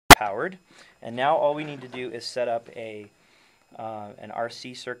powered. And now all we need to do is set up an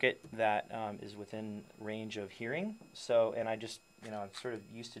RC circuit that is within range of hearing. So, and I just, I'm sort of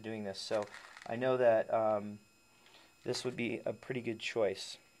used to doing this. So I know that this would be a pretty good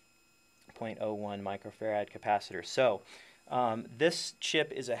choice. 0.01 microfarad capacitor. So this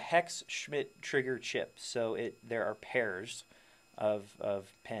chip is a hex Schmidt trigger chip. So there are pairs of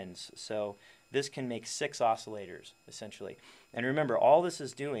pins. So this can make 6 oscillators essentially. And remember, all this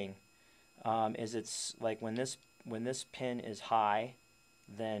is doing is it's like when this pin is high,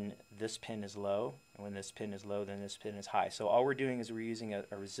 then this pin is low, and when this pin is low, then this pin is high. So all we're doing is we're using a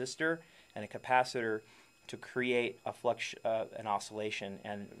resistor and a capacitor to create an oscillation,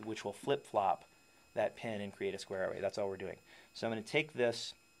 and which will flip-flop that pin and create a square wave. That's all we're doing. So I'm going to take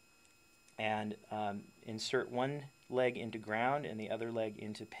this and insert one leg into ground and the other leg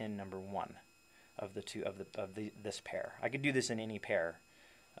into pin number 1 of this pair. I could do this in any pair,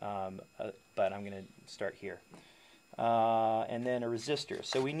 but I'm going to start here. And then a resistor.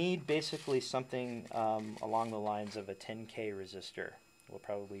 So we need basically something along the lines of a 10K resistor.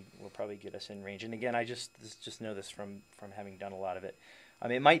 Will probably get us in range. And again, I just know this from having done a lot of it.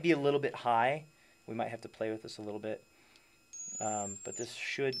 It might be a little bit high. We might have to play with this a little bit. But this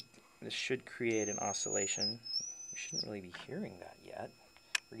should create an oscillation. We shouldn't really be hearing that yet.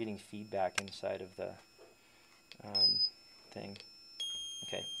 We're getting feedback inside of the thing.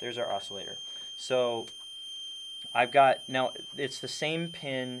 Okay, there's our oscillator. So I've got, now it's the same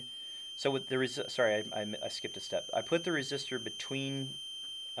pin. So with the sorry, I skipped a step. I put the resistor between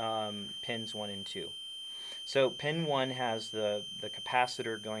pins 1 and 2. So pin 1 has the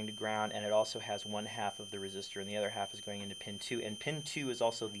capacitor going to ground, and it also has 1/2 of the resistor, and the other half is going into pin 2. And pin 2 is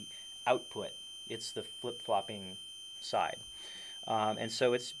also the output. It's the flip-flopping side. And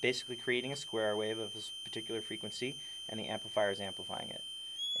so it's basically creating a square wave of this particular frequency, and the amplifier is amplifying it.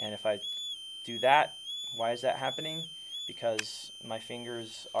 And if I do that, why is that happening? Because my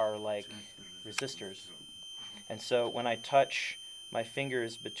fingers are like resistors, and so when I touch my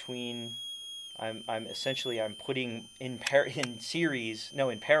fingers between, I'm essentially putting in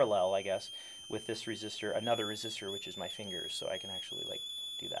parallel, I guess, with this resistor, another resistor, which is my fingers, so I can actually like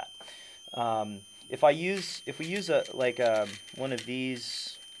do that. If we use one of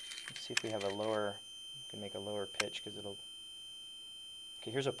these, let's see if we have a lower. We can make a lower pitch because it'll.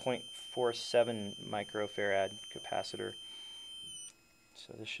 Okay, here's a 0.47 microfarad capacitor.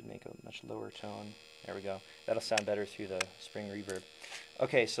 So this should make a much lower tone. There we go. That'll sound better through the spring reverb.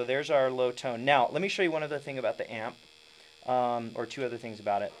 Okay, so there's our low tone. Now, let me show you one other thing about the amp, or 2 other things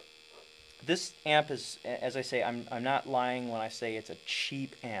about it. This amp is, as I say, I'm not lying when I say it's a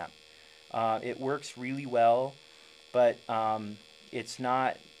cheap amp. It works really well, but it's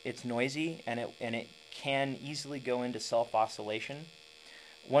noisy, and it can easily go into self-oscillation.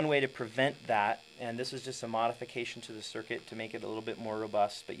 One way to prevent that, and this is just a modification to the circuit to make it a little bit more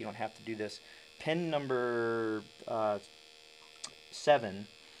robust, but you don't have to do this. Pin number 7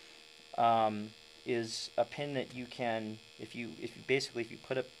 is a pin that you can, if you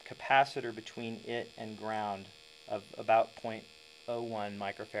put a capacitor between it and ground of about 0.01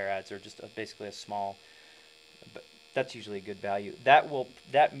 microfarads, or just basically a small, but that's usually a good value. That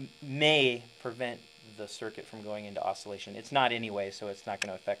may prevent the circuit from going into oscillation. It's not anyway, so it's not going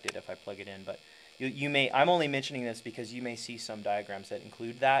to affect it if I plug it in, but you may, I'm only mentioning this because you may see some diagrams that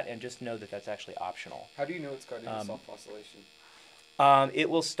include that, and just know that that's actually optional. How do you know it's got into self-oscillation? It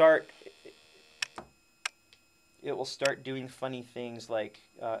will start doing funny things like,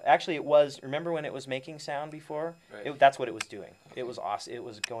 actually remember when it was making sound before? Right. That's what it was doing. Okay. It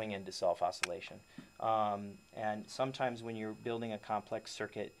was going into self-oscillation. And sometimes when you're building a complex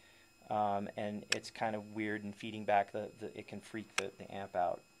circuit, and it's kind of weird and feeding back, it can freak the amp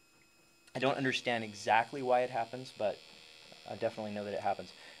out. I don't understand exactly why it happens, but I definitely know that it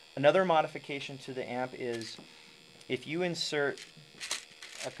happens. Another modification to the amp is if you insert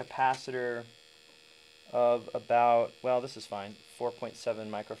a capacitor of about, well, this is fine, 4.7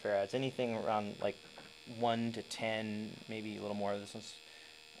 microfarads, anything around like 1 to 10, maybe a little more. This one's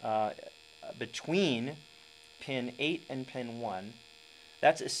between pin 8 and pin 1.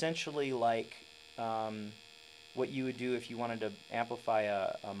 That's essentially like what you would do if you wanted to amplify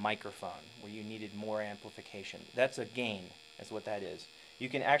a microphone, where you needed more amplification. That's a gain, is what that is. You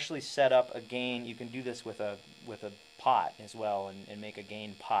can actually set up a gain. You can do this with a pot as well, and make a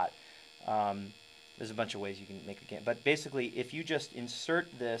gain pot. There's a bunch of ways you can make a gain. But basically, if you just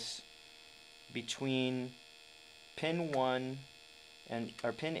insert this between pin 1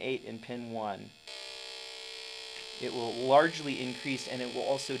 or pin 8 and pin 1, it will largely increase, and it will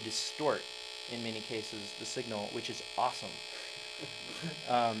also distort, in many cases, the signal, which is awesome.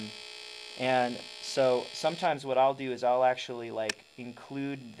 And so sometimes what I'll do is I'll actually like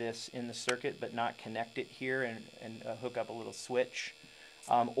include this in the circuit but not connect it here and hook up a little switch,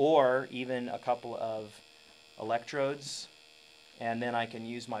 or even a couple of electrodes, and then I can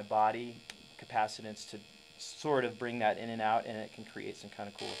use my body capacitance to sort of bring that in and out, and it can create some kind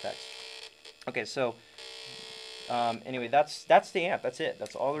of cool effects. Okay, so anyway, that's the amp. That's it.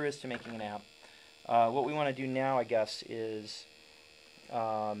 That's all there is to making an amp. What we want to do now, I guess, is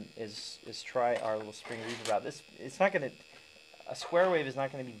try our little spring reverb out. It's not going to, a square wave is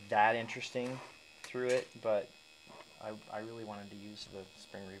not going to be that interesting through it, but I really wanted to use the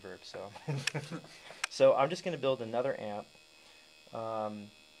spring reverb, so so I'm just going to build another amp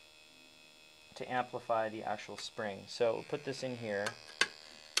to amplify the actual spring. So we'll put this in here,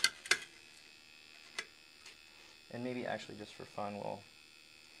 and maybe actually just for fun we'll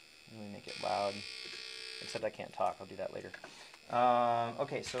really make it loud, except I can't talk. I'll do that later.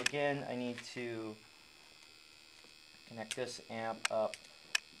 Okay, so again, I need to connect this amp up.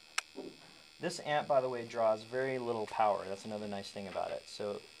 This amp, by the way, draws very little power. That's another nice thing about it.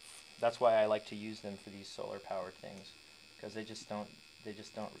 So that's why I like to use them for these solar powered things, because they just don't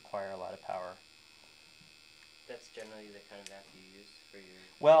require a lot of power. That's generally the kind of amp you use for your...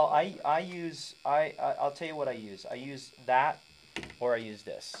 Well, I'll tell you what I use. I use that, or I use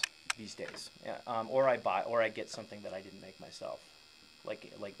this these days. Yeah, or I get something that I didn't make myself.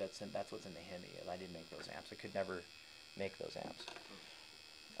 Like that's what's in the Hemi. I didn't make those amps. I could never make those amps.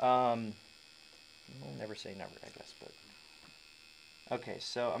 I'll never say never, I guess, but okay.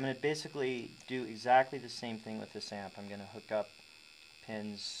 So I'm going to basically do exactly the same thing with this amp. I'm going to hook up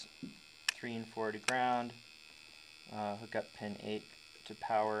pins 3 and 4 to ground. Hook up pin 8 to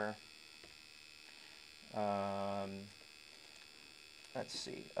power. Let's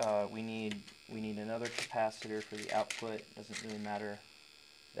see. We need another capacitor for the output. Doesn't really matter.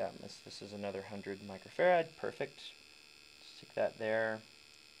 This is another 100 microfarad. Perfect. Stick that there.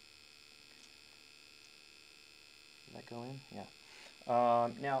 Did that go in? Yeah.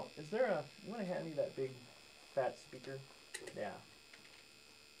 Now, is there a? You want to hand me that big, fat speaker? Yeah.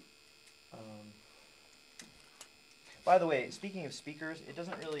 By the way, speaking of speakers, it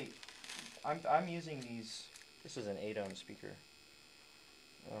doesn't really. I'm using these. This is an 8-ohm speaker.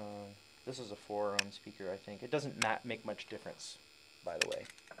 This is a 4-ohm speaker, I think. It doesn't make much difference, by the way.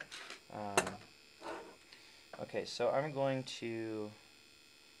 Okay, so I'm going to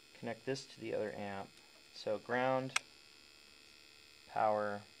connect this to the other amp. So ground,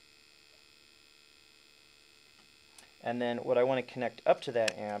 power, and then what I want to connect up to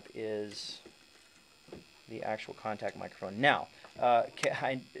that amp is the actual contact microphone. Now,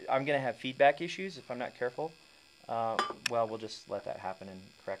 I'm going to have feedback issues if I'm not careful. Well, we'll just let that happen and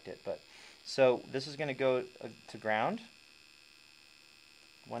correct it. But so this is going to go to ground,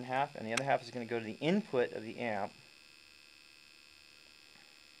 one half, and the other half is going to go to the input of the amp.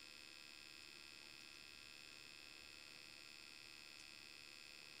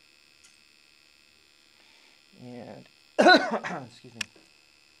 And excuse me.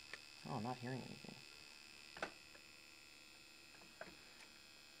 Oh, I'm not hearing anything.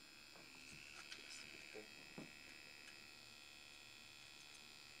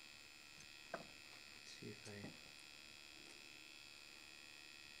 Let's see if I.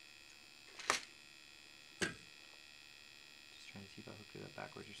 Just trying to see if I hooked it up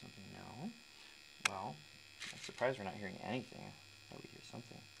backwards or something. No. Well, I'm surprised we're not hearing anything. I thought we'd hear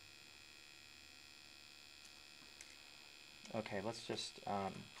something. Okay, let's just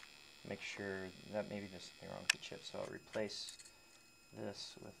make sure that maybe there's something wrong with the chip. So I'll replace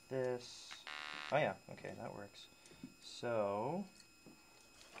this with this. Oh yeah, okay, that works. So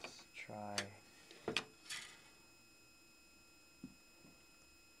let's try.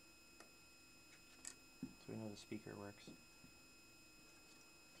 So we know the speaker works.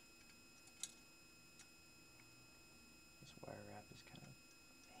 This wire wrap is kind of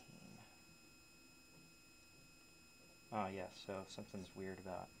pain. Oh yeah, so something's weird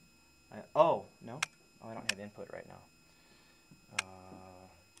about. Oh no, oh I don't have input right now.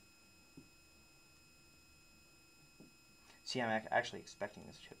 See, I'm actually expecting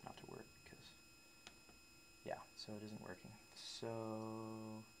this chip not to work because, yeah, so it isn't working. So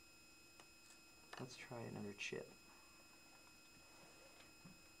let's try another chip.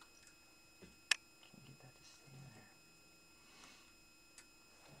 Can't get that to stay in there.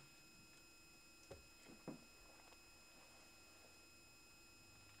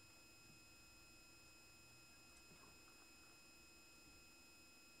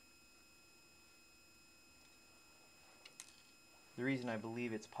 The reason I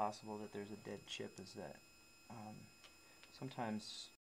believe it's possible that there's a dead chip is that, sometimes